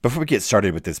Before we get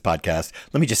started with this podcast,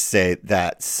 let me just say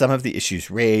that some of the issues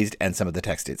raised and some of the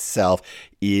text itself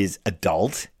is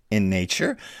adult in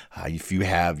nature. If you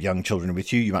have young children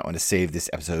with you, you might want to save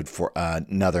this episode for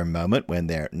another moment when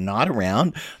they're not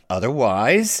around.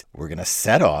 Otherwise, we're going to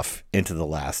set off into the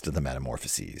last of the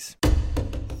Metamorphoses.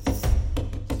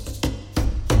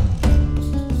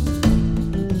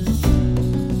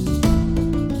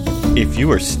 If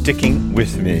you are sticking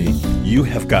with me, you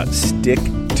have got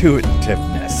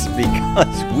stick-to-itiveness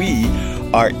because we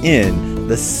are in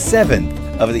the seventh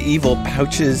of the evil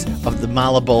pouches of the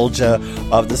Malebolgia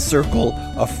of the Circle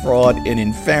of Fraud in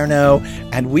Inferno,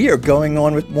 and we are going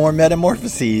on with more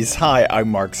Metamorphoses. Hi, I'm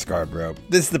Mark Scarborough.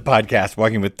 This is the podcast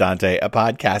Walking with Dante, a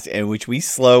podcast in which we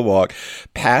slow walk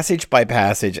passage by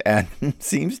passage, and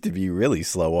seems to be really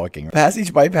slow walking,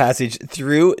 passage by passage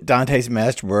through Dante's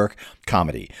masterwork,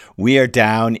 comedy. We are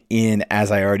down in,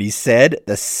 as I already said,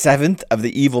 the seventh of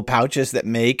the evil pouches that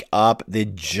make up the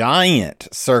giant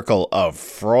Circle of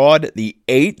Fraud, the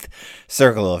eighth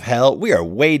Circle of Hell. We are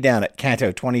way down at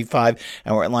Canto 25,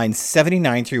 and we're at lines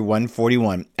 79 through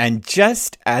 141. And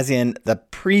just as in the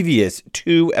previous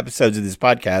two episodes of this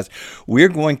podcast, we're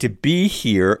going to be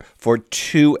here for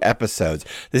two episodes.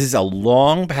 This is a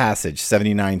long passage,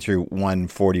 79 through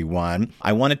 141.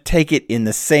 I want to take it in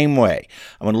the same way.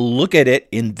 I want to look at it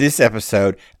in this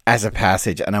episode as a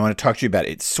passage, and I want to talk to you about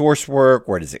its source work.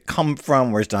 Where does it come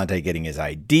from? Where's Dante getting his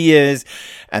ideas?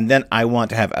 And then I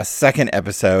want to have a second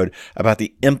episode about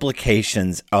the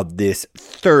implications of this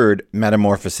third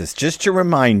metamorphosis. Just to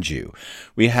remind you,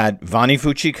 we had Vanni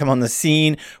Fucci come on the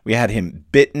scene. We had him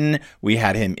bitten. We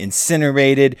had him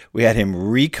incinerated. We had him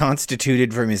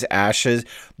reconstituted from his ashes.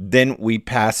 Then we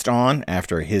passed on,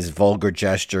 after his vulgar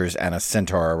gestures and a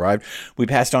centaur arrived, we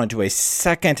passed on to a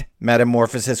second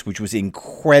metamorphosis, which was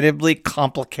incredibly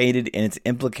complicated in its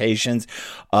implications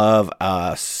of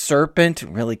a serpent,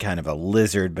 really kind of a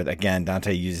lizard, but again,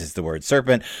 Dante uses the word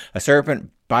serpent. A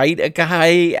serpent bite a guy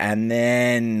and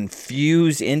then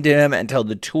fuse into him until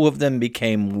the two of them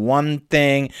became one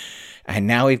thing. And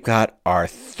now we've got our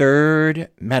third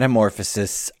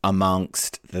metamorphosis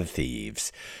amongst the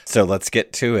thieves. So let's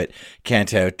get to it.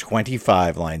 Canto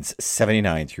 25, lines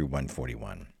 79 through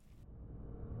 141.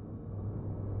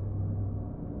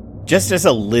 Just as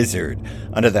a lizard,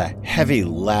 under the heavy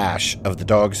lash of the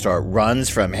dog star, runs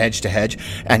from hedge to hedge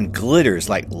and glitters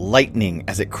like lightning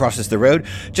as it crosses the road,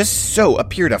 just so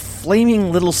appeared a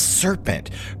flaming little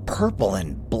serpent, purple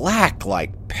and black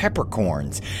like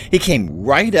peppercorns. He came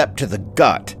right up to the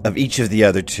gut of each of the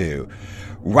other two.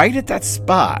 Right at that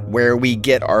spot where we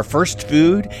get our first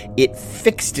food, it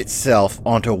fixed itself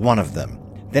onto one of them.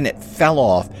 Then it fell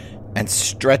off and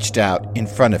stretched out in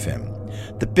front of him.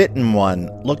 The bitten one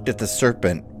looked at the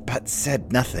serpent, but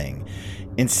said nothing.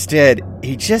 Instead,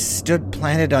 he just stood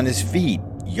planted on his feet,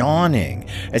 yawning,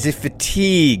 as if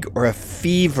fatigue or a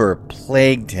fever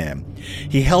plagued him.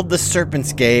 He held the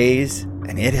serpent's gaze,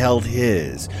 and it held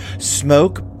his.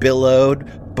 Smoke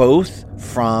billowed both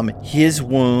from his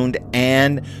wound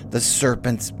and the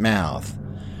serpent's mouth.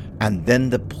 And then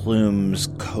the plumes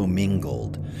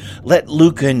commingled. Let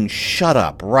Lucan shut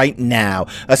up right now,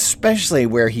 especially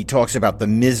where he talks about the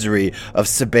misery of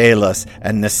Sabelus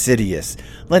and Nasidius.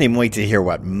 Let him wait to hear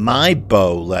what my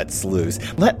bow lets loose.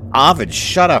 Let Ovid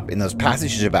shut up in those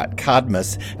passages about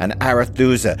Cadmus and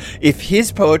Arethusa. If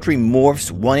his poetry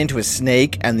morphs one into a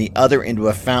snake and the other into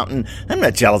a fountain, I'm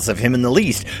not jealous of him in the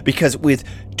least, because with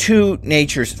two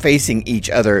natures facing each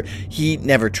other, he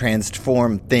never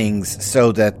transformed things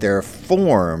so that their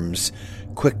forms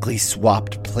quickly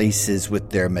swapped places with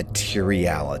their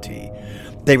materiality.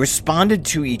 They responded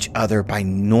to each other by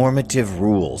normative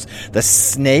rules. The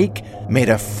snake made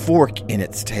a fork in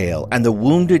its tail, and the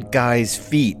wounded guy's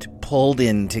feet pulled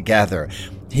in together.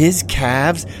 His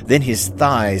calves, then his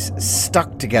thighs,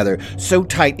 stuck together, so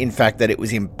tight, in fact, that it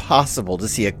was impossible to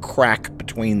see a crack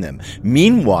between them.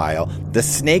 Meanwhile, the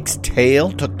snake's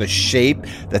tail took the shape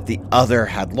that the other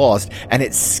had lost, and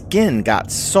its skin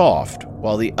got soft,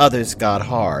 while the others got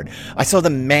hard. I saw the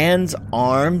man's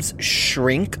arms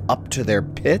shrink up to their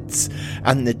pits,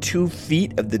 and the 2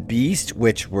 feet of the beast,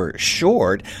 which were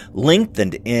short,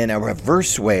 lengthened in a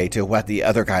reverse way to what the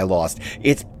other guy lost.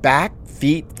 Its back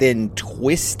feet then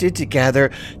twisted together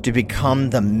to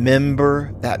become the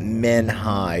member that men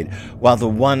hide, while the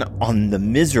one on the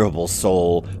miserable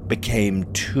soul became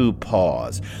 2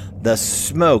 paws. The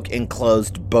smoke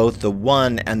enclosed both the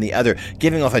one and the other,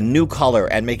 giving off a new color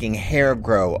and making hair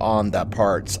grow on the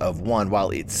parts of one,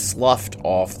 while it sloughed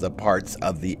off the parts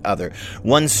of the other.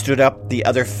 One stood up, the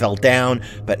other fell down,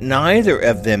 but neither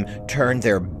of them turned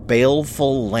their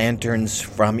baleful lanterns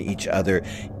from each other,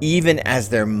 even as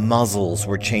their muzzles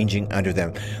were changing under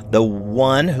them. The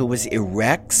one who was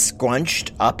erect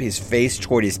scrunched up his face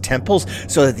toward his temples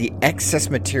so that the excess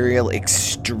material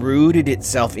extruded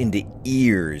itself into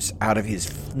ears out of his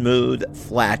smooth,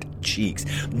 flat cheeks.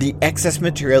 The excess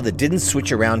material that didn't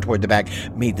switch around toward the back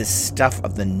made the stuff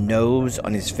of the nose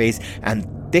on his face and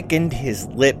thickened his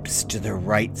lips to the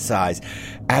right size.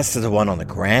 As to the one on the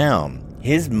ground,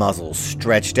 his muzzle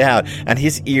stretched out and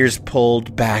his ears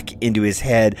pulled back into his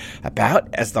head about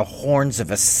as the horns of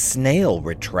a snail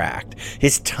retract.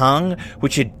 His tongue,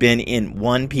 which had been in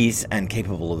one piece and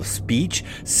capable of speech,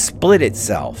 split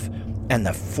itself, and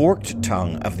the forked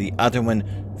tongue of the other one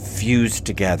fused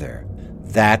together.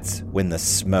 That's when the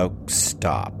smoke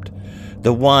stopped.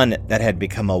 The one that had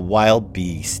become a wild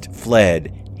beast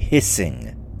fled,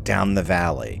 hissing, down the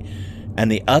valley, and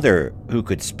the other, who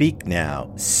could speak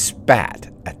now,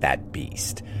 spat at that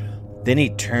beast. Then he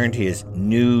turned his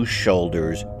new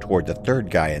shoulders toward the third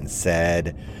guy and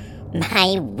said,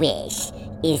 "My wish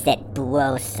is that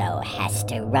Buoso has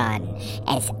to run,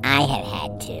 as I have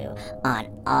had to, on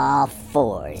all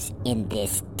fours in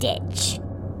this ditch."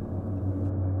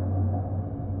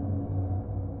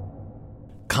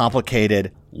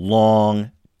 Complicated,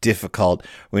 long, difficult.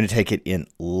 We're going to take it in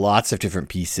lots of different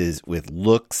pieces with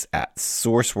looks at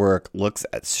source work, looks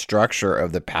at structure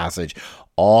of the passage,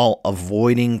 all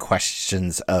avoiding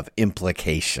questions of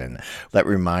implication. Let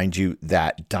me remind you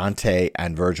that Dante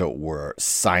and Virgil were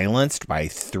silenced by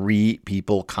three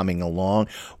people coming along.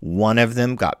 One of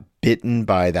them got bitten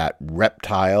by that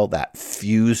reptile that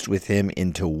fused with him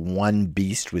into one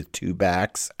beast with two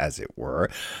backs, as it were.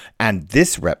 And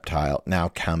this reptile now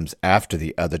comes after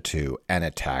the other two and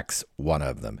attacks one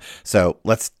of them. So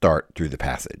let's start through the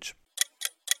passage.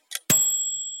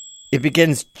 It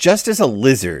begins just as a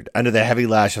lizard under the heavy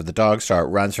lash of the dog star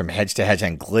runs from hedge to hedge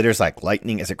and glitters like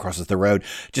lightning as it crosses the road.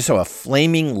 Just so a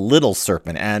flaming little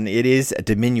serpent, and it is a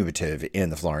diminutive in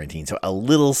the Florentine, so a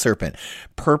little serpent,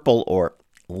 purple or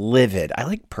livid. I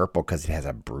like purple because it has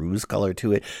a bruise color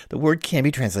to it. The word can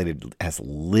be translated as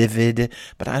livid,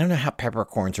 but I don't know how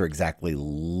peppercorns are exactly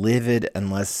livid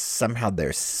unless somehow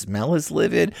their smell is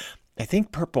livid. I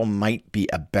think purple might be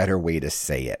a better way to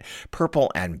say it.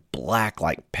 Purple and black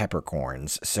like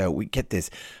peppercorns. So we get this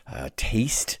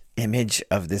taste image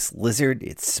of this lizard.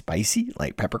 It's spicy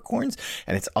like peppercorns,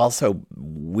 and it's also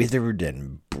withered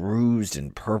and bruised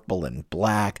and purple and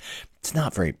black. It's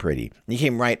not very pretty. He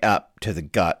came right up to the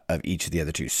gut of each of the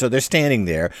other two. So they're standing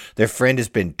there. Their friend has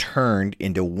been turned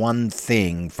into one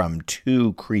thing from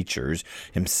two creatures,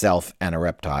 himself and a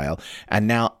reptile. And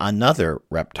now another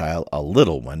reptile, a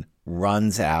little one,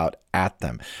 runs out at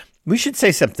them. We should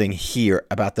say something here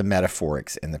about the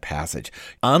metaphorics in the passage.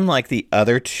 Unlike the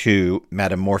other two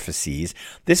metamorphoses,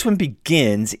 this one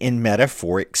begins in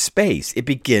metaphoric space. It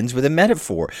begins with a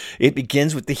metaphor. It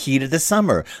begins with the heat of the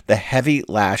summer, the heavy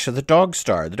lash of the dog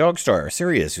star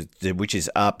Sirius, which is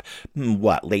up,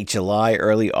 late July,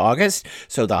 early August?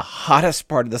 So the hottest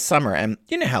part of the summer. And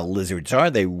you know how lizards are.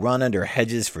 They run under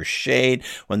hedges for shade.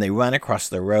 When they run across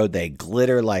the road, they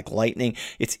glitter like lightning.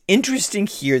 It's interesting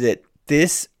here that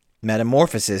this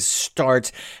metamorphosis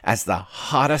starts as the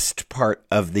hottest part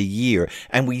of the year,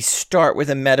 and we start with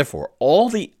a metaphor. All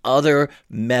the other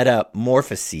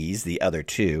metamorphoses, the other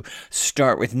two,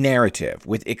 start with narrative,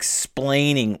 with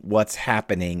explaining what's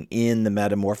happening in the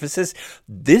metamorphosis.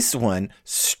 This one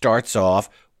starts off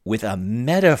with a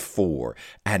metaphor,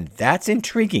 and that's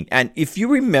intriguing. And if you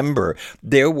remember,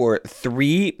 there were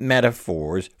three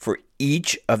metaphors for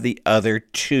each of the other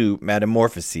two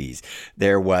metamorphoses.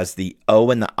 There was the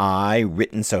O and the I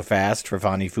written so fast for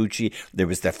Vanni Fucci. There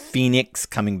was the phoenix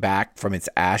coming back from its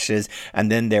ashes.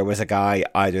 And then there was a guy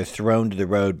either thrown to the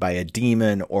road by a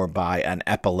demon or by an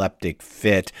epileptic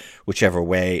fit, whichever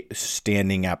way,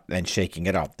 standing up and shaking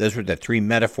it off. Those were the three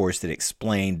metaphors that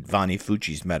explained Vanni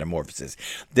Fucci's metamorphosis.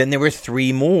 Then there were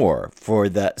three more for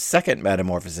the second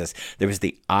metamorphosis. There was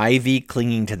the ivy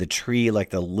clinging to the tree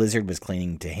like the lizard was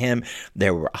clinging to him.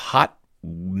 There were hot,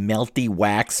 melty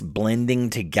wax blending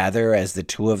together as the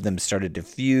two of them started to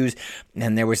fuse.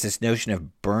 And there was this notion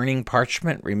of burning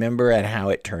parchment, remember, and how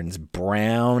it turns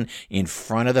brown in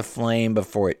front of the flame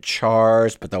before it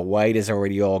chars, but the white is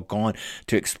already all gone,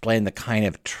 to explain the kind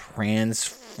of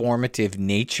transformative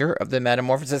nature of the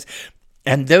metamorphosis.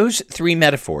 And those three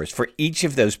metaphors for each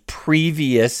of those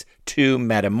previous two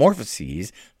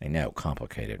metamorphoses, I know,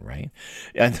 complicated, right?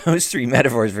 And those three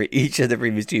metaphors for each of the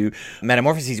previous two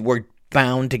metamorphoses were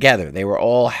bound together. They were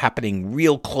all happening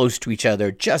real close to each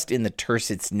other, just in the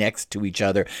tercets next to each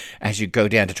other as you go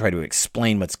down to try to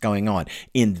explain what's going on.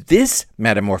 In this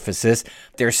metamorphosis,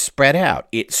 they're spread out.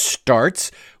 It starts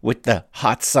with the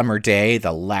hot summer day,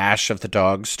 the lash of the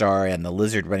dog star and the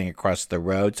lizard running across the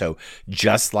road. So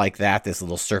just like that, this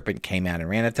little serpent came out and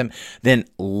ran at them. Then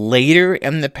later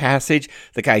in the passage,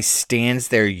 the guy stands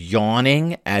there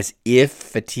yawning as if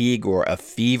fatigue or a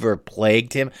fever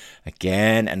plagued him.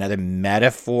 Again, another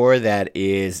metaphor that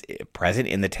is present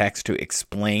in the text to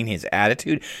explain his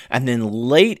attitude. And then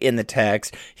late in the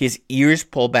text, his ears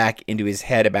pull back into his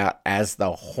head about as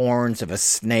the horns of a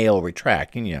snail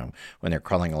retract. You know, when they're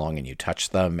crawling along and you touch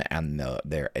them and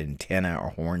their antenna or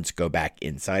horns go back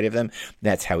inside of them.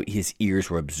 That's how his ears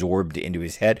were absorbed into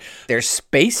his head. They're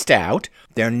spaced out.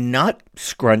 They're not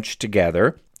scrunched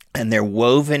together. And they're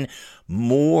woven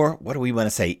more, what do we want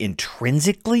to say,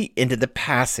 intrinsically into the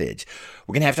passage.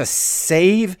 We're going to have to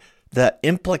save the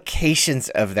implications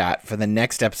of that for the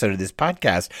next episode of this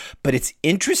podcast. But it's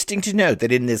interesting to note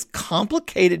that in this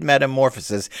complicated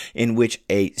metamorphosis in which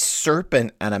a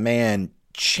serpent and a man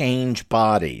change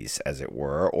bodies, as it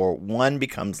were, or one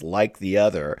becomes like the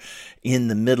other in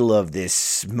the middle of this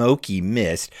smoky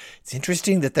mist. It's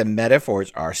interesting that the metaphors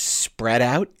are spread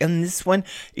out in this one.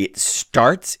 It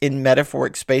starts in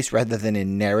metaphoric space rather than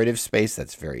in narrative space.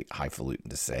 That's very highfalutin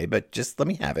to say, but just let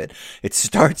me have it. It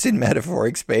starts in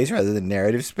metaphoric space rather than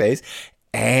narrative space,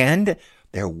 and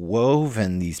they're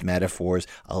woven, these metaphors,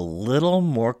 a little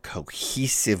more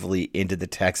cohesively into the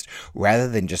text rather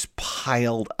than just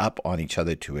piled up on each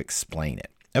other to explain it.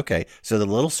 Okay, so the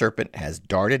little serpent has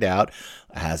darted out,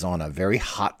 as on a very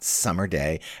hot summer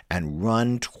day, and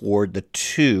run toward the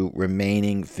two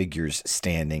remaining figures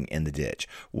standing in the ditch.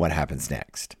 What happens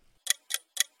next?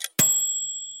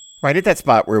 Right at that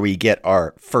spot where we get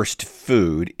our first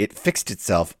food, it fixed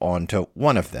itself onto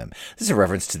one of them. This is a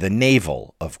reference to the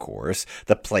navel, of course,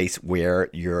 the place where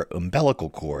your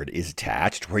umbilical cord is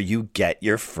attached, where you get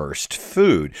your first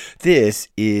food. This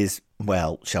is,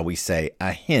 well, shall we say,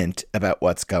 a hint about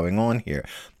what's going on here.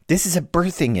 This is a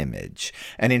birthing image.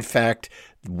 And in fact,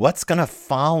 what's going to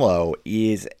follow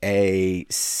is a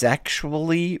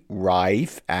sexually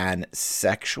rife and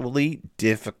sexually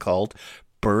difficult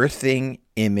birthing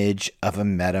image of a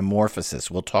metamorphosis.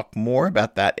 We'll talk more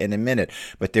about that in a minute,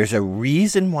 but there's a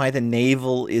reason why the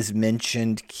navel is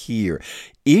mentioned here.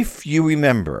 If you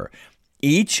remember,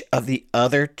 each of the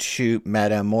other two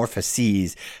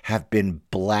metamorphoses have been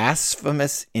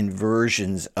blasphemous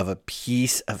inversions of a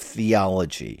piece of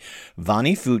theology.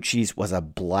 Vanni Fucci's was a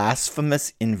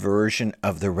blasphemous inversion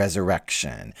of the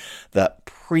resurrection. The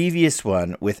previous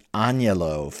one with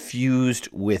Agnello fused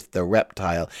with the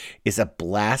reptile is a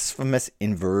blasphemous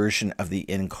inversion of the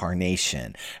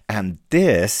incarnation. And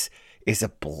this is a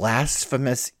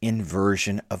blasphemous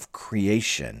inversion of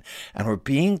creation. And we're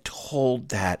being told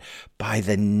that by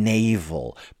the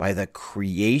navel, by the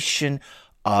creation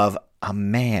of a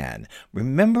man.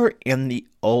 Remember in the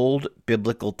old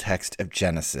biblical text of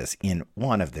Genesis, in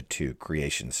one of the two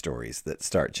creation stories that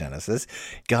start Genesis,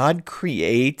 God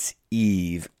creates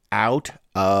Eve out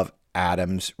of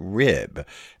Adam's rib.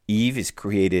 Eve is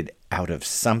created out of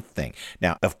something.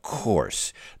 Now, of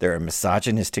course, there are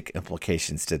misogynistic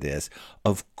implications to this.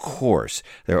 Of course,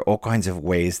 there are all kinds of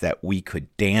ways that we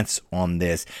could dance on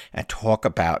this and talk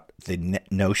about the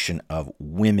notion of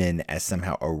women as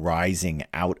somehow arising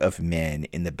out of men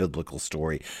in the biblical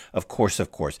story. Of course.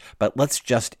 But let's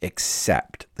just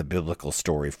accept the biblical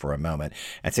story for a moment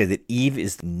and say that Eve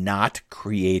is not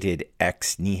created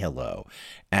ex nihilo.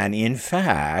 And in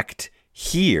fact,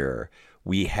 here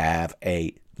we have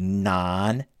a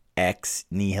non-ex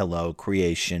nihilo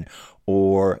creation,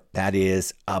 or that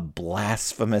is a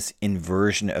blasphemous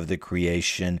inversion of the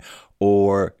creation,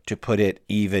 or to put it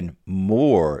even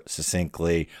more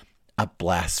succinctly, a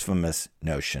blasphemous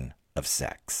notion of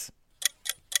sex.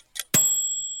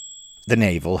 The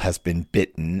navel has been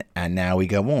bitten, and now we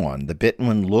go on. The bitten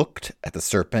one looked at the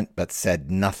serpent, but said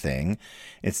nothing.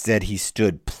 Instead, he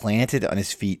stood planted on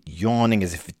his feet, yawning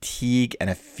as if fatigue and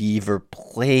a fever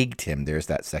plagued him. There's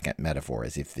that second metaphor,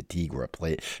 as if fatigue were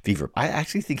a fever. I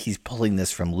actually think he's pulling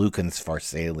this from Lucan's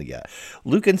Pharsalia.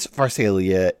 Lucan's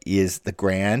Pharsalia is the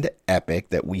grand epic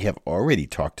that we have already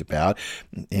talked about,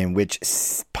 in which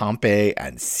Pompey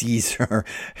and Caesar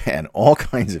and all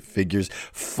kinds of figures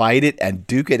fight it and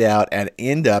duke it out, and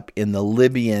end up in the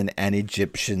Libyan and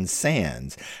Egyptian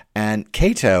sands. And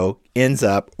Cato ends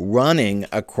up running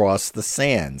across the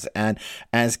sands. And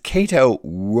as Cato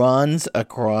runs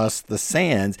across the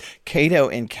sands, Cato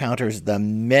encounters the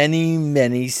many,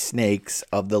 many snakes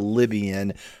of the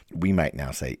Libyan, we might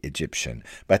now say Egyptian,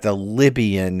 but the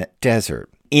Libyan desert.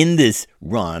 In this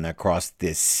run across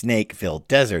this snake-filled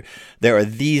desert, there are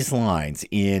these lines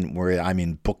in where I'm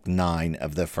in book 9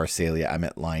 of the Pharsalia. I'm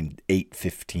at line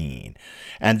 815.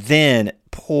 And then,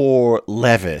 poor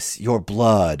Levis, your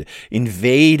blood,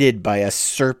 invaded by a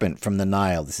serpent from the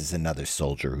Nile. This is another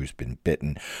soldier who's been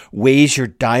bitten. Weighs your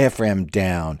diaphragm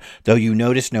down. Though you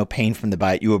notice no pain from the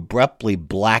bite, you abruptly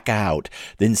black out,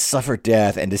 then suffer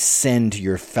death and descend to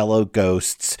your fellow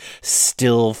ghosts,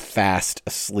 still fast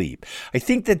asleep. I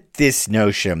think that this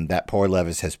notion that poor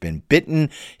Levis has been bitten,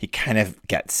 he kind of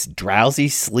gets drowsy,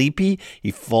 sleepy,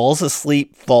 he falls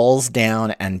asleep, falls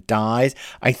down, and dies.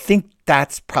 I think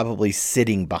that's probably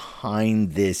sitting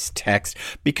behind this text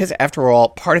because, after all,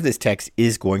 part of this text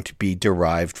is going to be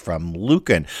derived from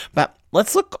Lucan. But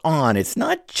let's look on. It's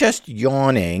not just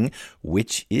yawning,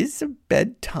 which is a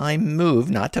bedtime move,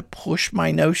 not to push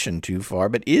my notion too far,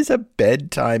 but is a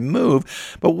bedtime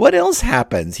move. But what else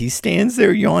happens? He stands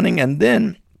there yawning, and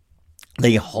then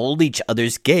they hold each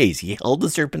other's gaze. He held the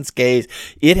serpent's gaze.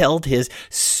 It held his.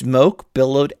 Smoke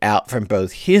billowed out from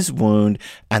both his wound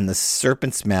and the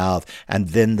serpent's mouth, and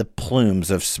then the plumes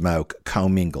of smoke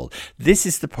commingled. This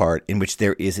is the part in which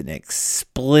there is an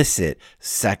explicit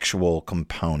sexual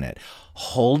component.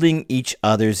 Holding each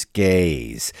other's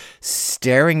gaze,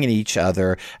 staring at each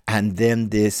other, and then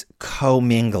this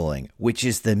commingling, which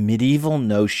is the medieval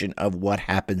notion of what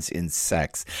happens in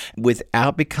sex.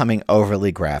 Without becoming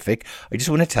overly graphic, I just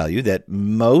want to tell you that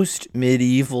most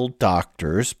medieval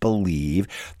doctors believe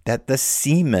that the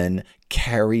semen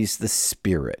carries the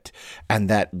spirit, and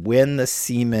that when the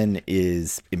semen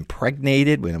is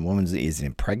impregnated, when a woman is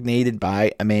impregnated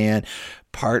by a man,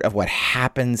 part of what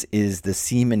happens is the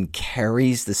semen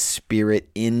carries the spirit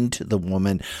into the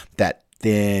woman that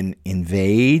then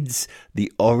invades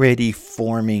the already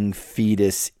forming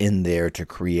fetus in there to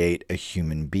create a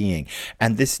human being.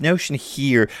 And this notion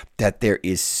here that there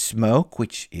is smoke,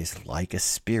 which is like a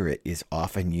spirit, is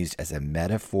often used as a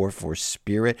metaphor for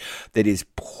spirit that is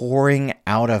pouring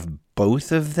out of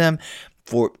both of them.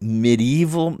 For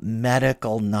medieval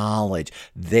medical knowledge,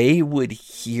 they would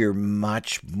hear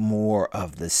much more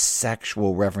of the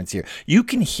sexual reference here. You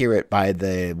can hear it by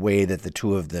the way that the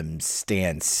two of them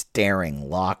stand staring,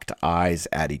 locked eyes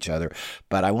at each other.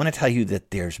 But I want to tell you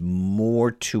that there's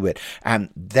more to it. And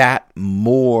that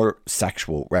more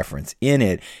sexual reference in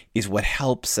it is what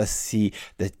helps us see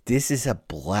that this is a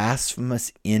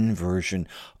blasphemous inversion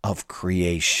of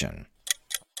creation.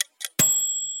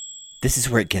 This is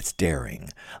where it gets daring.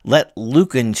 Let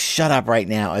Lucan shut up right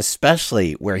now,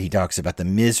 especially where he talks about the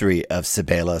misery of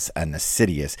Cybelus and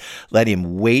Nasidius. Let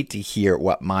him wait to hear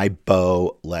what my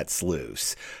bow lets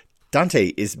loose. Dante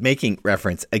is making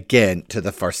reference again to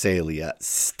the Pharsalia,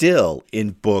 still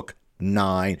in book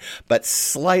 9, but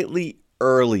slightly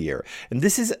earlier. And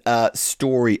this is a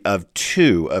story of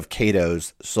two of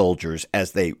Cato's soldiers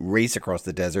as they race across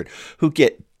the desert who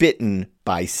get bitten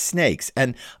by snakes.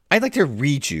 And I'd like to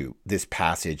read you this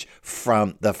passage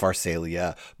from the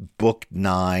Pharsalia, book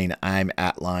 9. I'm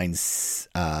at lines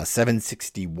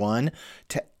 761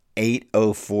 to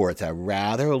 804. It's a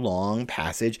rather long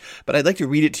passage, but I'd like to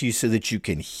read it to you so that you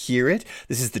can hear it.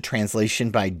 This is the translation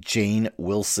by Jane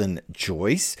Wilson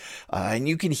Joyce, and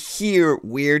you can hear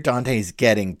where Dante's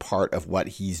getting part of what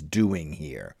he's doing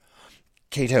here.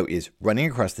 Cato is running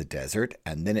across the desert,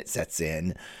 and then it sets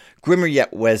in. Grimmer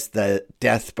yet was the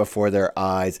death before their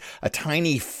eyes, a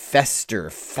tiny fester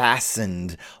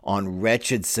fastened on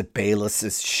wretched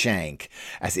Cybelus' shank.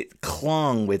 As it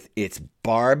clung with its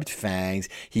barbed fangs,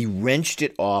 he wrenched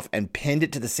it off and pinned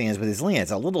it to the sands with his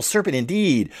lance. A little serpent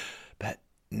indeed, but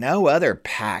no other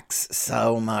packs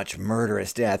so much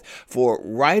murderous death, for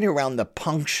right around the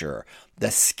puncture, the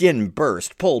skin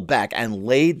burst, pulled back, and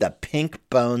laid the pink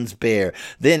bones bare.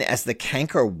 Then, as the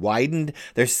canker widened,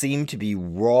 there seemed to be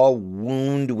raw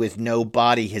wound with no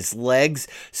body. His legs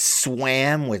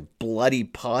swam with bloody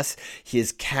pus.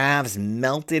 His calves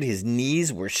melted. His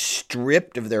knees were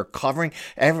stripped of their covering.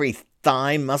 Every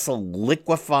thigh muscle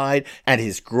liquefied, and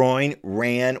his groin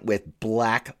ran with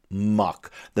black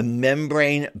muck. The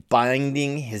membrane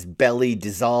binding his belly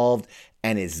dissolved,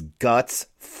 and his guts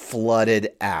flooded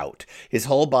out. His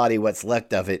whole body, what's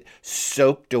left of it,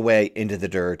 soaked away into the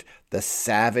dirt. The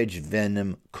savage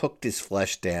venom cooked his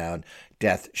flesh down.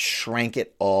 Death shrank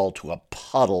it all to a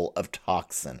puddle of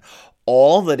toxin.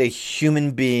 All that a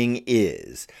human being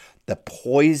is, the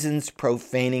poisons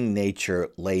profaning nature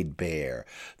laid bare,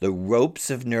 the ropes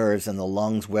of nerves and the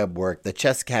lungs webwork, the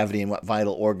chest cavity and what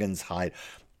vital organs hide.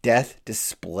 Death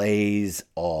displays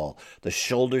all. The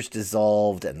shoulders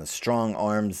dissolved and the strong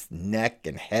arms, neck,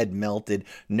 and head melted.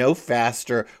 No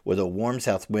faster with a warm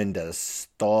south wind does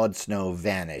thawed snow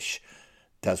vanish,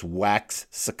 does wax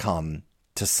succumb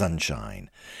to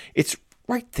sunshine. It's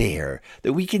right there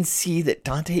that we can see that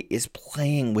Dante is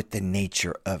playing with the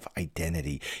nature of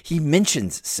identity. He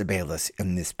mentions Sabelus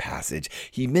in this passage.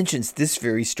 He mentions this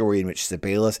very story in which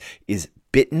Sabelus is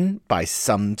bitten by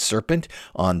some serpent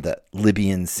on the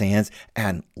Libyan sands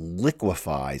and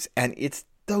liquefies. And it's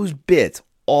those bits,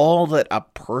 all that a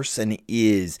person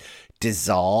is,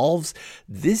 dissolves.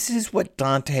 This is what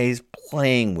Dante's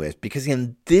playing with, because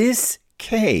in this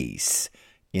case,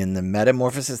 in the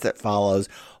metamorphosis that follows,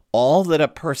 all that a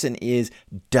person is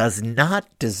does not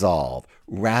dissolve.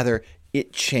 Rather,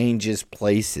 it changes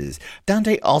places.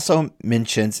 Dante also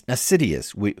mentions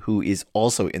Nasidius, who is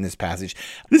also in this passage.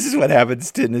 This is what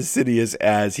happens to Nasidius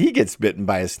as he gets bitten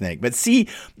by a snake. But see,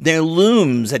 there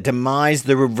looms a demise,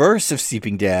 the reverse of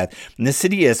seeping death.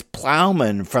 Nasidius,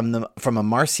 plowman from a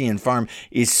Marcian farm,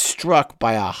 is struck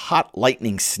by a hot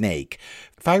lightning snake.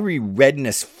 Fiery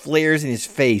redness flares in his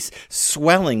face,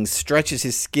 swelling stretches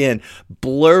his skin,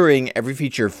 blurring every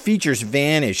feature. Features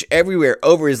vanish everywhere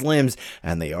over his limbs,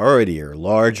 and they already are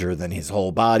larger than his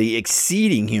whole body,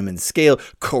 exceeding human scale.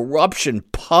 Corruption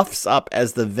puffs up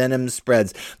as the venom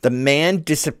spreads. The man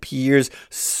disappears,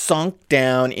 sunk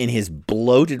down in his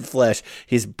bloated flesh.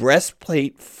 His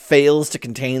breastplate fails to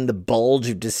contain the bulge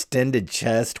of distended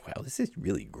chest. Wow, this is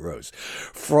really gross.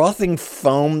 Frothing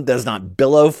foam does not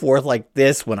billow forth like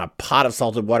this when a pot of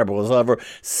salted water boils over.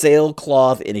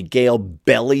 Sailcloth in a gale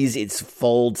bellies its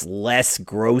folds less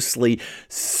grossly.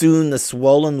 Soon the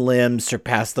swollen limbs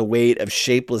surpass the weight of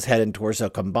shapeless head and torso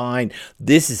combined.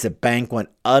 This is a banquet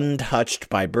untouched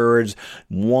by birds,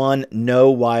 one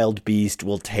no wild beast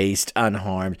will taste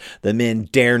unharmed. The men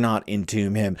dare not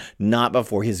entomb him, not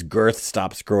before his girth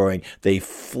stops growing. They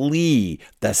flee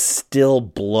the still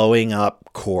blowing up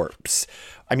corpse.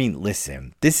 I mean,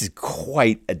 listen, this is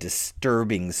quite a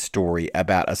disturbing story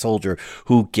about a soldier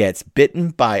who gets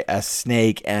bitten by a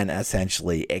snake and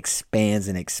essentially expands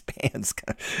and expands.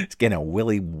 It's in a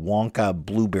Willy Wonka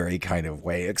blueberry kind of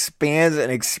way. Expands and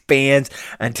expands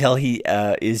until he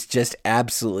is just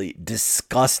absolutely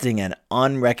disgusting and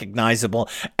unrecognizable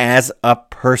as a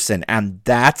person. And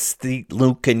that's the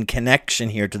Lucan connection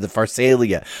here to the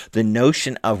Pharsalia. The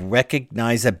notion of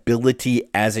recognizability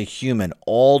as a human,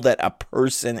 all that a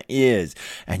person is.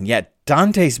 And yet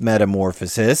Dante's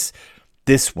metamorphosis,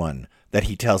 this one that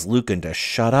he tells Lucan to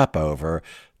shut up over,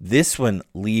 this one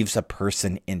leaves a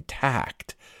person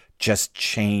intact, just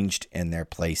changed in their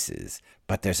places.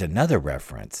 But there's another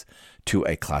reference to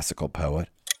a classical poet.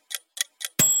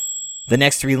 The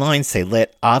next three lines say,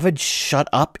 let Ovid shut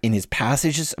up in his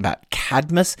passages about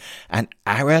Cadmus and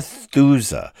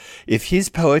Arethusa. If his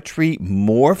poetry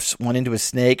morphs one into a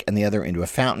snake and the other into a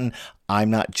fountain, I'm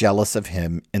not jealous of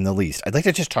him in the least. I'd like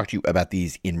to just talk to you about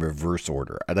these in reverse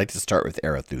order. I'd like to start with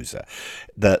Arethusa.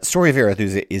 The story of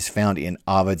Arethusa is found in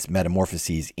Ovid's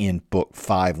Metamorphoses in Book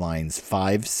 5, lines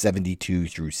 572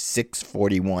 through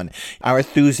 641.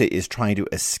 Arethusa is trying to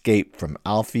escape from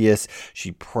Alpheus.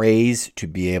 She prays to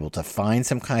be able to find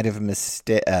some kind of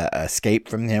escape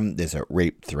from him. There's a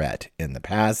rape threat in the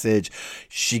passage.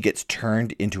 She gets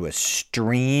turned into a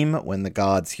stream when the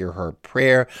gods hear her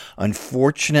prayer.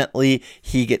 Unfortunately,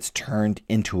 he gets turned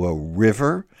into a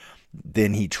river.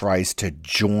 Then he tries to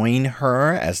join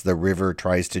her as the river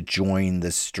tries to join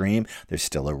the stream. There's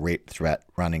still a rape threat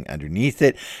running underneath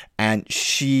it. And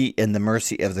she, in the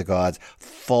mercy of the gods,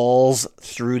 falls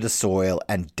through the soil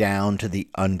and down to the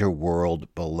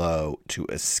underworld below to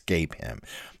escape him.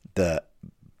 The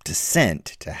descent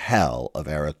to hell of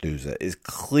Arethusa is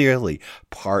clearly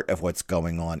part of what's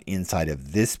going on inside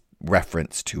of this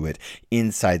reference to it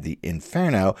inside the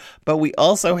Inferno, but we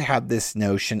also have this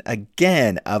notion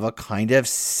again of a kind of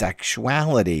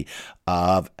sexuality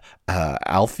of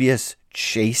Alpheus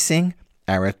chasing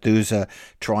Arethusa,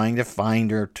 trying to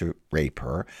find her to rape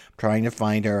her, trying to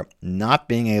find her, not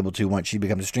being able to once she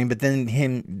becomes a stream, but then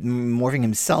him morphing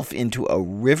himself into a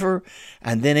river,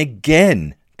 and then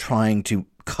again trying to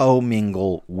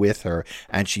commingle with her,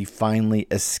 and she finally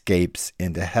escapes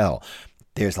into hell.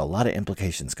 There's a lot of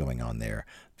implications going on there,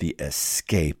 the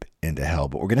escape into hell,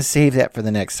 but we're going to save that for the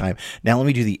next time. Now let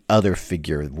me do the other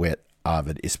figure with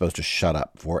Ovid is supposed to shut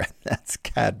up for, and that's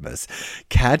Cadmus.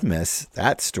 Cadmus,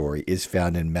 that story is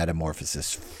found in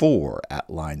Metamorphosis 4 at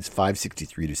lines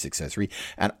 563 to 603.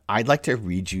 And I'd like to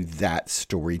read you that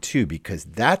story too, because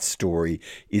that story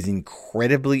is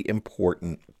incredibly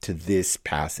important to this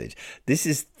passage. This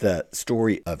is the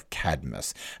story of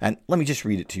Cadmus. And let me just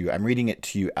read it to you. I'm reading it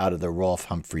to you out of the Rolfe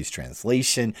Humphreys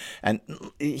translation. And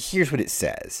here's what it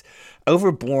says.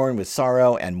 Overborne with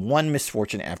sorrow and one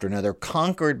misfortune after another,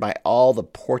 conquered by all the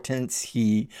portents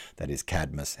he, that is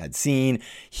Cadmus, had seen,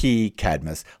 he,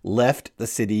 Cadmus, left the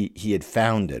city he had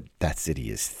founded. That city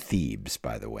is Thebes,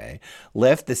 by the way.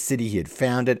 Left the city he had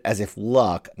founded as if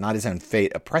luck, not his own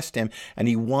fate, oppressed him, and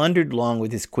he wandered long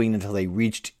with his queen until they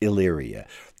reached Illyria.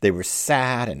 They were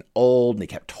sad and old, and they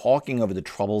kept talking over the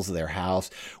troubles of their house.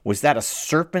 Was that a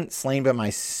serpent slain by my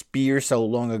spear so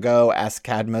long ago, asked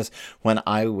Cadmus, when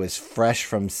I was fresh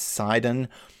from Sidon?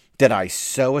 Did I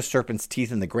sow a serpent's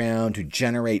teeth in the ground to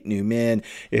generate new men?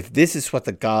 If this is what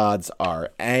the gods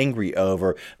are angry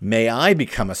over, may I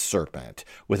become a serpent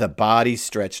with a body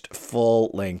stretched full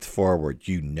length forward.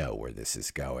 You know where this is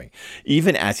going.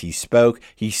 Even as he spoke,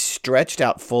 he stretched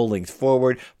out full length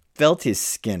forward, felt his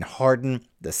skin harden,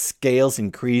 the scales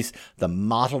increase, the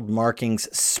mottled markings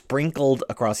sprinkled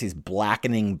across his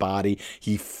blackening body.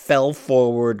 He fell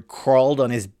forward, crawled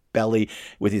on his belly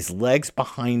with his legs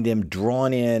behind him,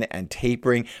 drawn in and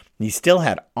tapering. He still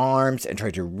had arms and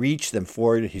tried to reach them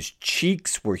forward. His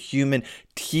cheeks were human.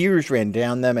 Tears ran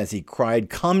down them as he cried,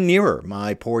 "Come nearer,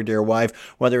 my poor dear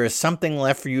wife, while there is something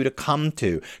left for you to come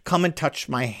to. Come and touch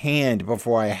my hand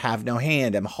before I have no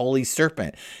hand, am holy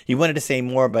serpent." He wanted to say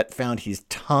more, but found his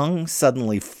tongue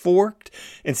suddenly forked.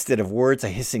 Instead of words, a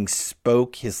hissing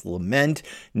spoke his lament.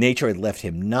 Nature had left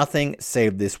him nothing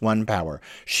save this one power.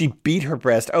 She beat her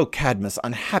breast. "Oh, Cadmus,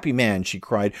 unhappy man," she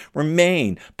cried,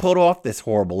 "remain, put off this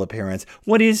horrible appearance.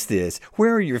 What is this?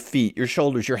 Where are your feet, your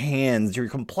shoulders, your hands, your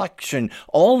complexion,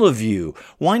 all of you?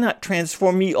 Why not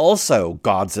transform me also,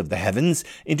 gods of the heavens,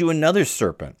 into another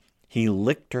serpent?" He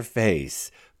licked her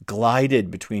face, glided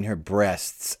between her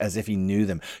breasts as if he knew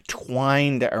them,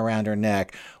 twined around her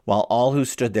neck, while all who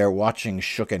stood there watching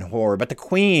shook in horror. But the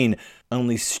queen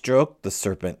only stroked the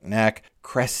serpent neck,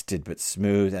 crested but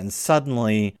smooth, and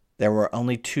suddenly there were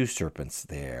only two serpents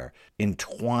there,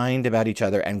 entwined about each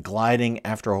other and gliding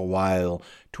after a while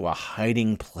to a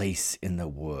hiding place in the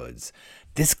woods.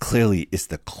 This clearly is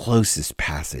the closest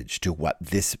passage to what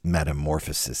this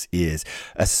metamorphosis is,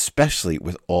 especially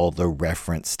with all the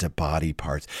reference to body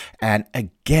parts. And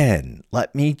again,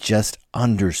 let me just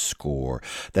underscore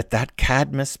that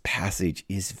Cadmus passage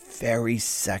is very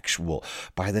sexual.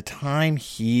 By the time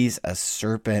he's a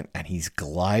serpent and he's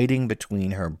gliding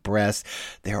between her breasts,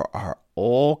 there are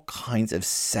all kinds of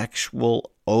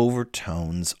sexual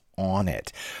overtones on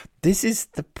it. This is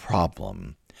the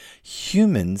problem.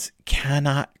 Humans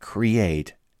cannot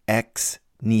create ex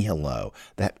nihilo.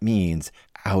 That means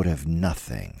out of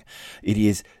nothing. It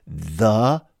is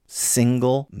the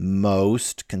single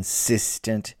most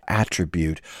consistent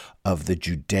attribute of the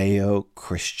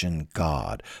Judeo-Christian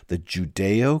God. The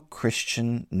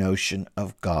Judeo-Christian notion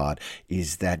of God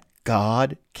is that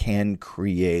God can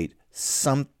create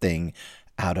something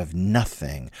out of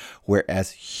nothing,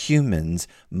 whereas humans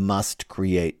must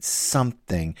create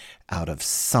something out of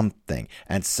something.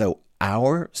 And so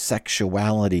our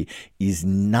sexuality is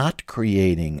not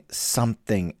creating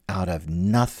something out of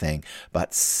nothing,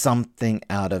 but something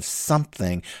out of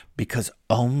something, because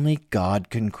only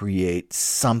God can create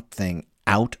something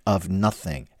out of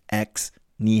nothing, ex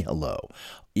nihilo.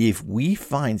 If we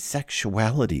find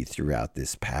sexuality throughout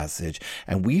this passage,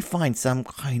 and we find some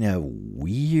kind of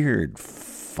weird,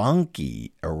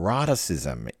 funky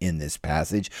eroticism in this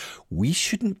passage, we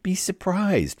shouldn't be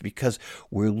surprised, because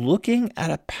we're looking at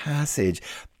a passage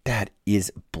that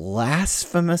is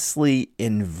blasphemously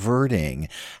inverting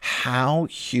how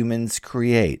humans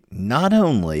create. Not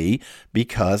only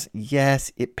because,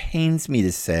 yes, it pains me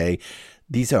to say,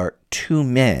 these are two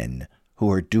men who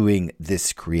are doing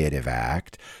this creative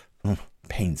act.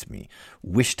 Pains me.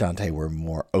 Wish Dante were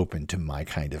more open to my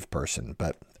kind of person,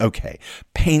 but okay.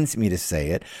 Pains me to say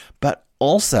it, but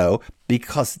also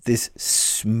because this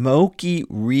smoky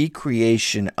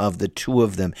recreation of the two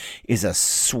of them is a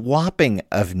swapping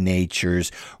of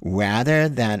natures rather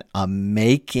than a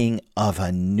making of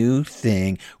a new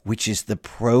thing, which is the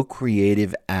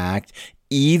procreative act,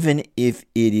 even if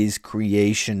it is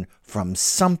creation from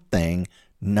something,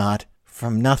 not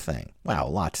from nothing. Wow, a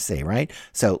lot to say, right?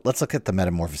 So let's look at the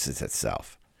metamorphosis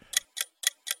itself.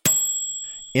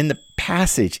 In the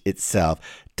passage itself,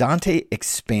 Dante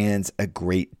expands a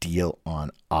great deal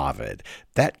on Ovid.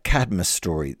 That Cadmus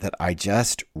story that I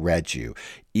just read you,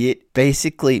 it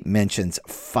basically mentions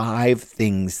 5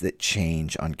 things that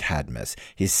change on Cadmus.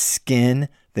 His skin,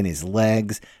 then his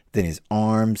legs, then his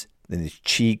arms, then his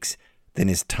cheeks, then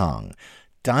his tongue.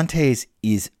 Dante's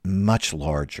is much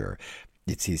larger.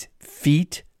 It's his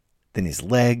feet, then his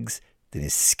legs, then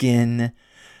his skin,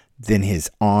 then his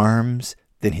arms,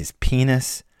 then his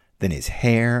penis, then his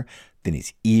hair, then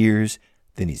his ears,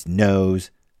 then his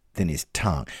nose, then his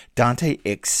tongue. Dante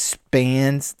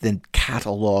expands the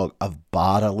catalog of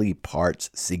bodily parts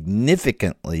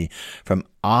significantly from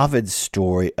Ovid's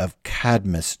story of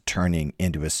Cadmus turning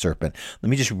into a serpent. Let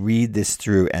me just read this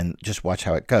through and just watch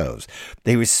how it goes.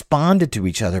 They responded to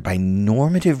each other by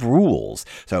normative rules.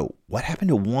 So what happened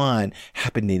to one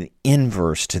happened in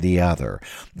inverse to the other.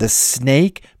 The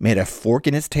snake made a fork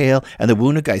in its tail, and the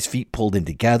wounded guy's feet pulled in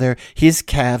together. His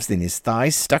calves and his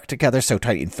thighs stuck together so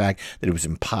tight, in fact, that it was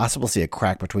impossible to see a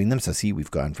crack between them. So see,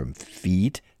 we've gone from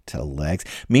feet to legs.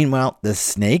 Meanwhile, the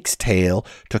snake's tail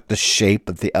took the shape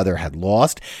that the other had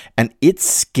lost, and its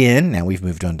skin, now we've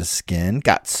moved on to skin,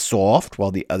 got soft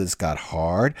while the others got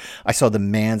hard. I saw the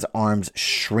man's arms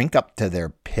shrink up to their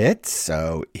pits,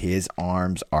 so his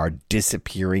arms are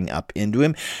disappearing up into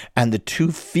him, and the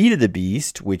 2 feet of the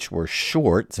beast, which were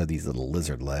short, so these little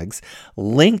lizard legs,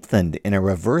 lengthened in a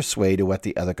reverse way to what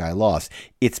the other guy lost.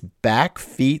 Its back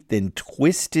feet then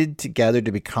twisted together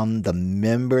to become the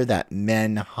member that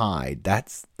men hide.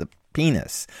 That's the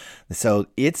penis. So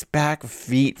its back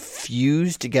feet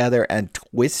fuse together and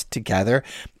twist together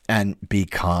and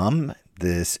become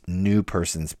this new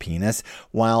person's penis,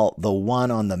 while the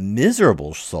one on the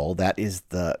miserable soul, that is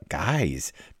the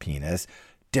guy's penis,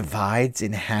 divides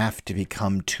in half to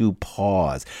become 2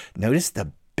 paws. Notice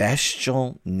the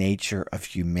bestial nature of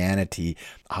humanity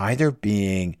either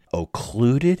being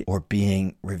occluded or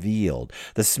being revealed.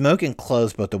 The smoke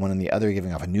enclosed both the one and the other,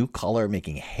 giving off a new color,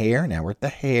 making hair. Now we're at the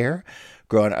hair.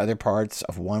 Grow on other parts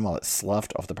of one while it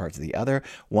sloughed off the parts of the other.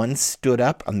 One stood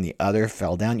up and the other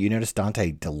fell down. You notice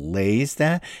Dante delays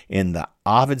that. In the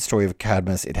Ovid story of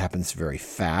Cadmus, it happens very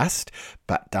fast,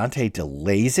 but Dante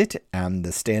delays it, and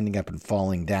the standing up and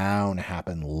falling down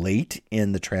happen late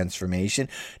in the transformation.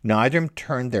 Neither of them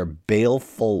turned their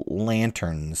baleful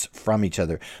lanterns from each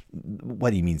other.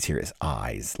 What he means here is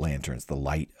eyes, lanterns, the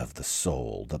light of the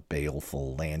soul, the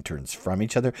baleful lanterns from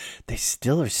each other. They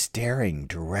still are staring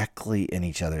directly in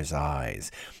each other's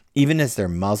eyes. Even as their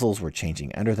muzzles were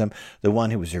changing under them, the one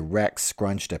who was erect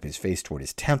scrunched up his face toward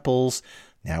his temples.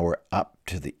 Now we're up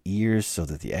to the ears, so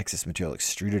that the excess material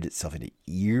extruded itself into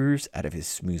ears out of his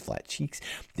smooth, flat cheeks.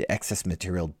 The excess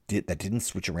material that didn't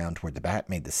switch around toward the back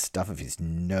made the stuff of his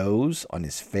nose on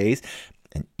his face.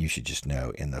 And you should just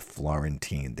know, in the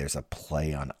Florentine, there's a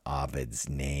play on Ovid's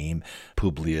name.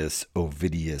 Publius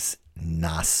Ovidius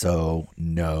Naso,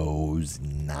 nose,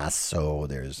 Naso.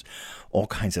 There's all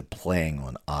kinds of playing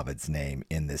on Ovid's name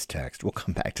in this text. We'll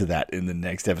come back to that in the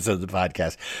next episode of the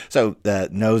podcast. So the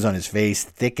nose on his face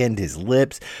thickened, his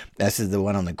lips. This is the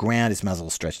one on the ground. His muzzle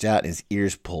stretched out, his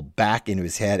ears pulled back into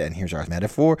his head. And here's our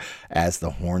metaphor: as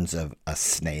the horns of a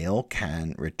snail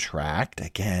can retract.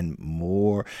 Again,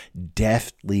 more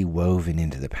deftly woven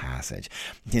into the passage.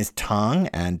 His tongue,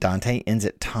 and Dante ends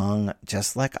at tongue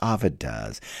just like Ovid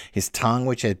does. His tongue,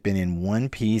 which had been in one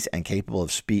piece and capable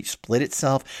of speech, split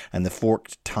itself, and the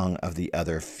forked tongue of the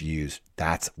other fused.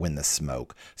 That's when the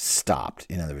smoke stopped.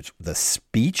 In other words, the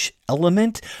speech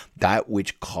element, that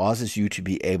which causes you to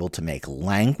be able to make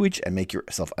language and make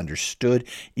yourself understood,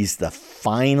 is the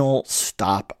final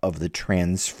stop of the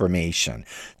transformation.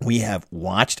 We have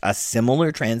watched a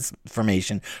similar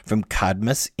transformation from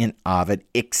Cadmus in Ovid,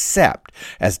 except,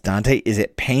 as Dante is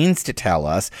at pains to tell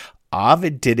us,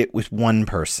 Ovid did it with one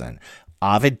person.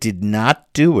 Ovid did not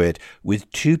do it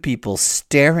with 2 people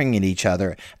staring at each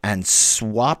other and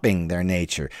swapping their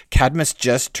nature. Cadmus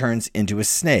just turns into a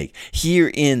snake. Here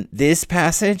in this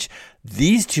passage,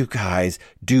 these 2 guys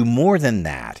do more than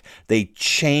that. They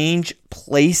change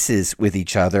places with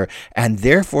each other, and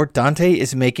therefore Dante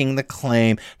is making the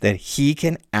claim that he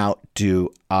can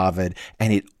outdo Ovid,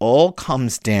 and it all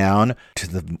comes down to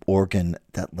the organ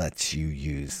that lets you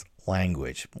use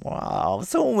language. Wow,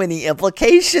 so many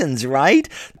implications, right?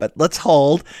 But let's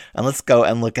hold and let's go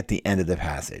and look at the end of the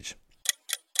passage.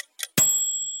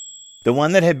 The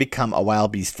one that had become a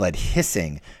wild beast fled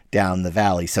hissing down the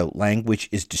valley, so language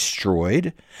is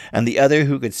destroyed. And the other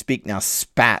who could speak now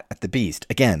spat at the beast.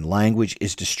 Again, language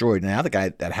is destroyed. Now the guy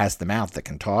that has the mouth that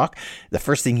can talk, the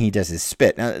first thing he does is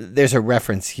spit. Now there's a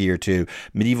reference here to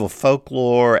medieval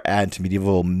folklore and to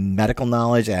medieval medical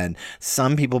knowledge, and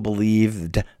some people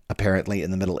believed, apparently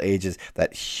in the Middle Ages,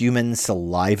 that human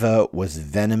saliva was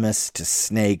venomous to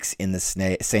snakes in the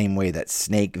same way that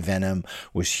snake venom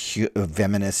was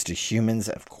venomous to humans.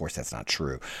 Of course, that's not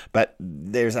true, but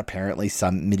there's apparently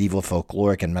some medieval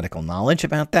folkloric and medical knowledge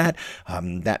about that.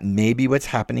 That may be what's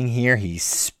happening here. He's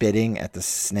spitting at the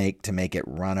snake to make it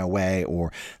run away,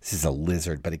 or this is a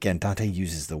lizard. But again, Dante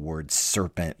uses the word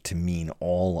serpent to mean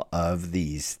all of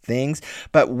these things.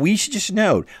 But we should just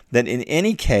note that in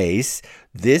any case,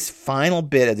 this final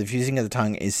bit of the fusing of the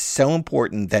tongue is so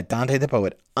important that Dante the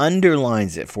poet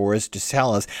underlines it for us to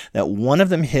tell us that one of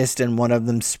them hissed and one of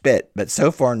them spit, but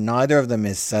so far neither of them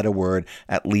has said a word,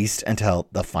 at least until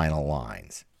the final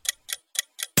lines.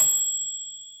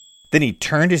 Then he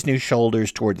turned his new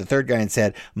shoulders toward the third guy and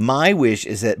said, "My wish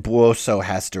is that Buoso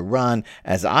has to run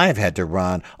as I've had to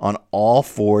run on all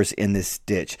fours in this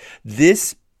ditch.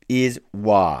 This is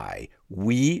why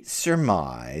we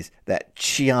surmise that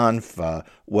Cianfa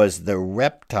was the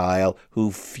reptile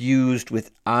who fused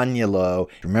with Agnolo."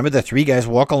 Remember, the three guys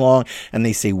walk along and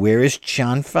they say, "Where is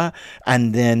Cianfa?"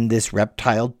 And then this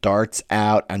reptile darts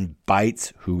out and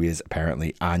bites, who is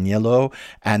apparently Agnolo,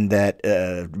 and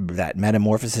that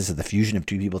metamorphosis of the fusion of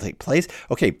two people take place.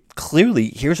 Okay,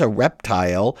 clearly here's a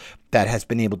reptile that has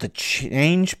been able to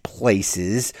change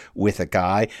places with a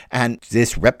guy, and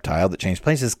this reptile that changed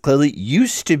places clearly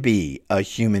used to be a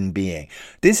human being.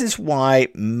 This is why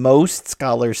most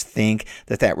scholars think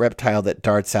that reptile that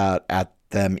darts out at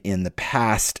them in the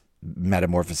past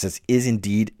metamorphosis is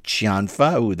indeed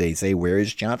Cianfa, who they say, "Where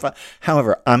is Cianfa?"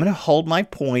 However, I'm going to hold my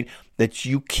point that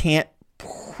you can't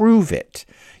prove it.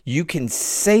 You can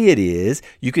say it is.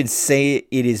 You can say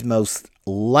it is most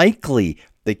likely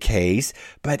the case,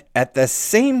 but at the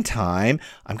same time,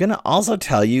 I'm going to also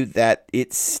tell you that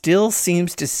it still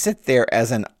seems to sit there as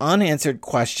an unanswered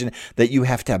question that you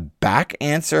have to back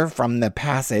answer from the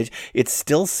passage. It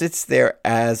still sits there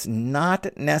as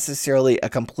not necessarily a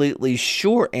completely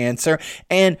sure answer.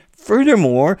 And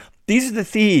furthermore, these are the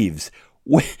thieves.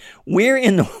 Where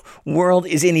in the world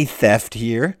is any theft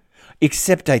here?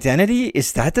 Except identity?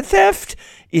 Is that the theft?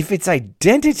 If it's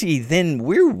identity, then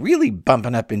we're really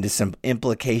bumping up into some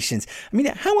implications. I mean,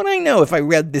 how would I know if I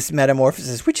read this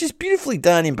metamorphosis, which is beautifully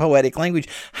done in poetic language?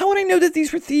 How would I know that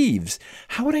these were thieves?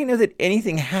 How would I know that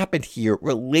anything happened here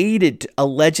related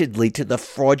allegedly to the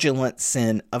fraudulent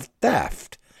sin of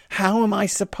theft? How am I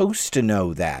supposed to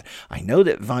know that? I know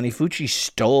that Vanni Fucci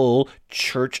stole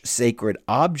church sacred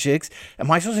objects. Am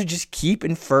I supposed to just keep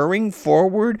inferring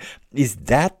forward? Is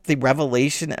that the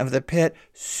revelation of the pit?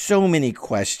 So many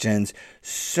questions,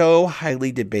 so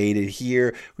highly debated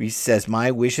here. He says, "My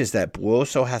wish is that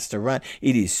Buoso has to run."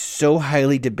 It is so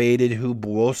highly debated who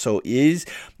Buoso is.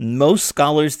 Most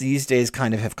scholars these days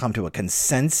kind of have come to a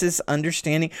consensus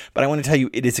understanding, but I want to tell you,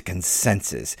 it is a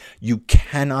consensus. You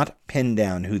cannot pin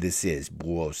down who this is,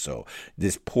 Buoso,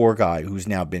 this poor guy who's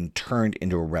now been turned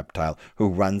into a reptile who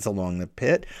runs along the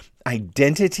pit.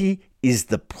 Identity is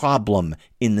the problem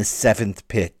in the seventh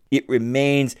pit. It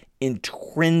remains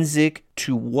intrinsic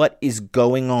to what is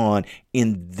going on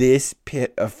in this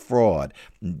pit of fraud.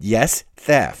 Yes,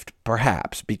 theft,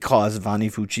 perhaps, because Vanni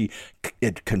Fucci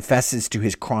confesses to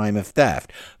his crime of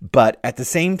theft. But at the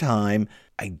same time,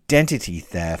 identity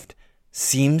theft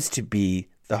seems to be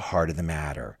the heart of the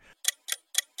matter.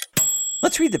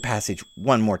 Let's read the passage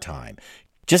one more time.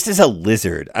 Just as a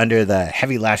lizard under the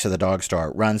heavy lash of the dog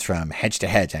star runs from hedge to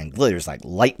hedge and glitters like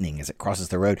lightning as it crosses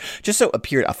the road, just so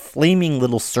appeared a flaming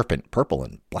little serpent, purple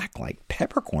and black like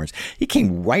peppercorns. He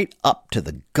came right up to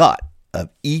the gut of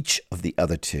each of the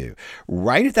other two.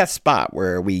 Right at that spot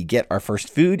where we get our first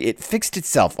food, it fixed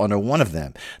itself onto one of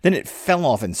them. Then it fell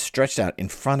off and stretched out in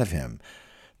front of him.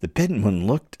 The bitten one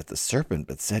looked at the serpent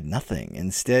but said nothing.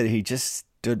 Instead, he just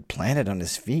stood planted on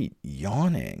his feet,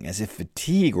 yawning, as if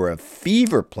fatigue or a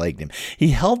fever plagued him. He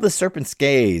held the serpent's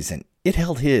gaze, and it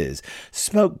held his.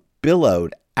 Smoke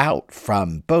billowed out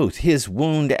from both his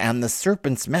wound and the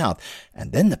serpent's mouth,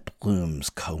 and then the plumes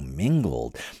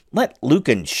commingled. Let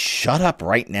Lucan shut up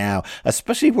right now,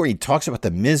 especially where he talks about the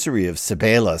misery of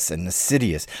Sabelus and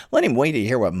Nasidius. Let him wait to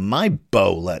hear what my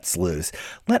bow lets loose.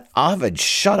 Let Ovid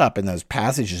shut up in those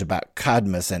passages about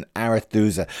Cadmus and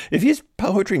Arethusa. If his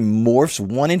poetry morphs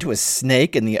one into a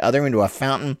snake and the other into a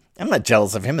fountain, I'm not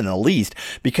jealous of him in the least,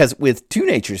 because with two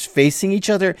natures facing each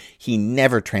other, he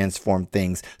never transformed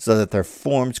things so that their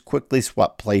forms quickly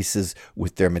swapped places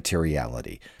with their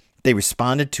materiality. They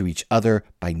responded to each other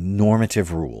by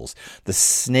normative rules. The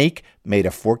snake made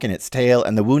a fork in its tail,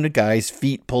 and the wounded guy's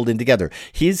feet pulled in together.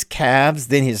 His calves,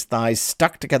 then his thighs,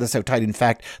 stuck together so tight, in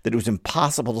fact, that it was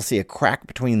impossible to see a crack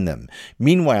between them.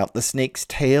 Meanwhile, the snake's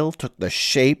tail took the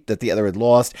shape that the other had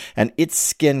lost, and its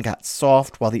skin got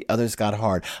soft while the other's got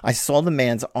hard. I saw the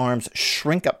man's arms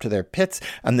shrink up to their pits,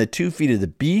 and the 2 feet of the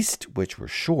beast, which were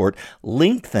short,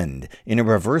 lengthened in a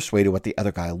reverse way to what the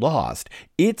other guy lost.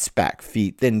 Its back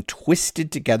feet then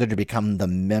twisted together to become the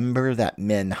member that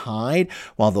men hide,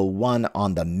 while the one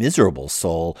on the miserable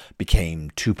soul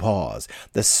became 2 paws.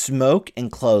 The smoke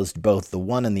enclosed both the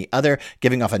one and the other,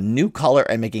 giving off a new color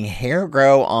and making hair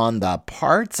grow on the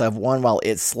parts of one while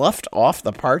it sloughed off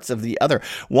the parts of the other.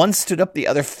 One stood up, the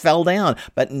other fell down,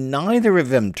 but neither of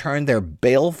them turned their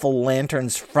baleful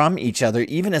lanterns from each other,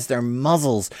 even as their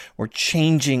muzzles were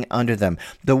changing under them.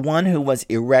 The one who was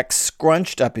erect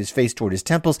scrunched up his face toward his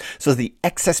temples, so the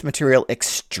excess material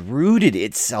extruded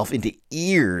itself into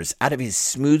ears out of his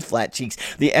smooth, flat cheeks.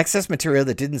 The excess material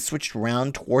that didn't switch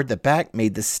around toward the back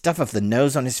made the stuff of the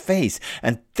nose on his face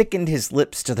and thickened his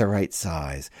lips to the right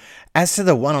size. As to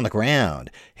the one on the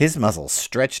ground, his muzzles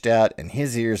stretched out and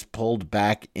his ears pulled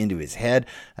back into his head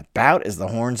about as the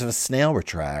horns of a snail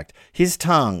retract. His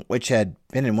tongue, which had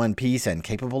been in one piece and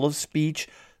capable of speech,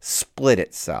 split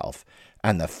itself,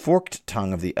 and the forked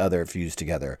tongue of the other fused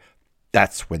together.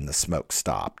 That's when the smoke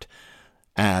stopped.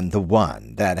 And the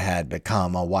one that had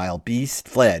become a wild beast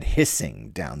fled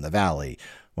hissing down the valley,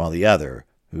 while the other,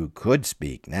 who could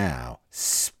speak now,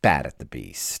 spat at the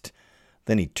beast.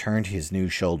 Then he turned his new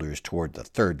shoulders toward the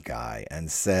third guy and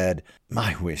said,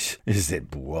 "My wish is that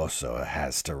Buoso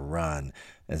has to run,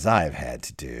 as I've had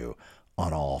to do,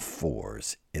 on all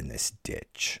 4s in this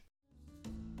ditch."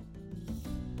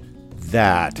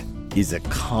 That is a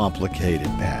complicated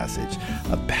passage,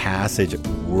 a passage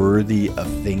worthy of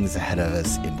things ahead of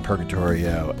us in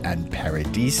Purgatorio and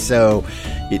Paradiso.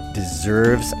 It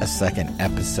deserves a second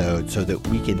episode so that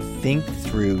we can think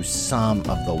through some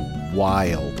of the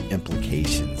wild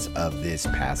implications of this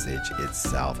passage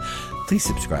itself. Please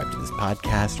subscribe to this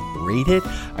podcast, rate it.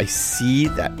 I see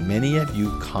that many of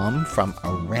you come from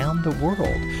around the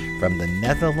world, from the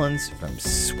Netherlands, from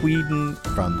Sweden,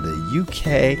 from the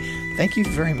UK. Thank you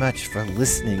very much for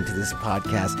listening to this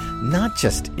podcast, not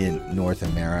just in North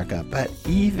America, but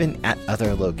even at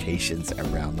other locations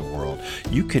around the world.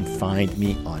 You can find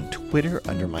me on Twitter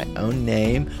under my own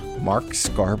name, Mark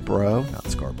Scarborough, not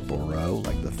Scarborough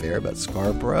like the fair, but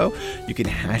Scarborough. You can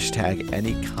hashtag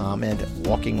any comment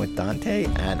Walking with Dante,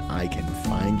 and I can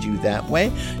find you that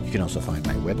way. You can also find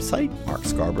my website,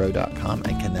 markscarborough.com,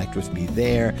 and connect with me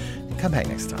there. And come back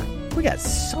next time. We got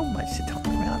so much to talk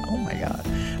about. Oh my God.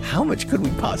 How much could we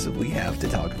possibly have to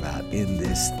talk about in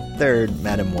this third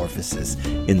metamorphosis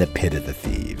in the pit of the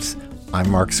thieves? I'm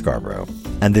Mark Scarborough,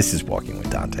 and this is Walking with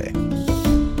Dante.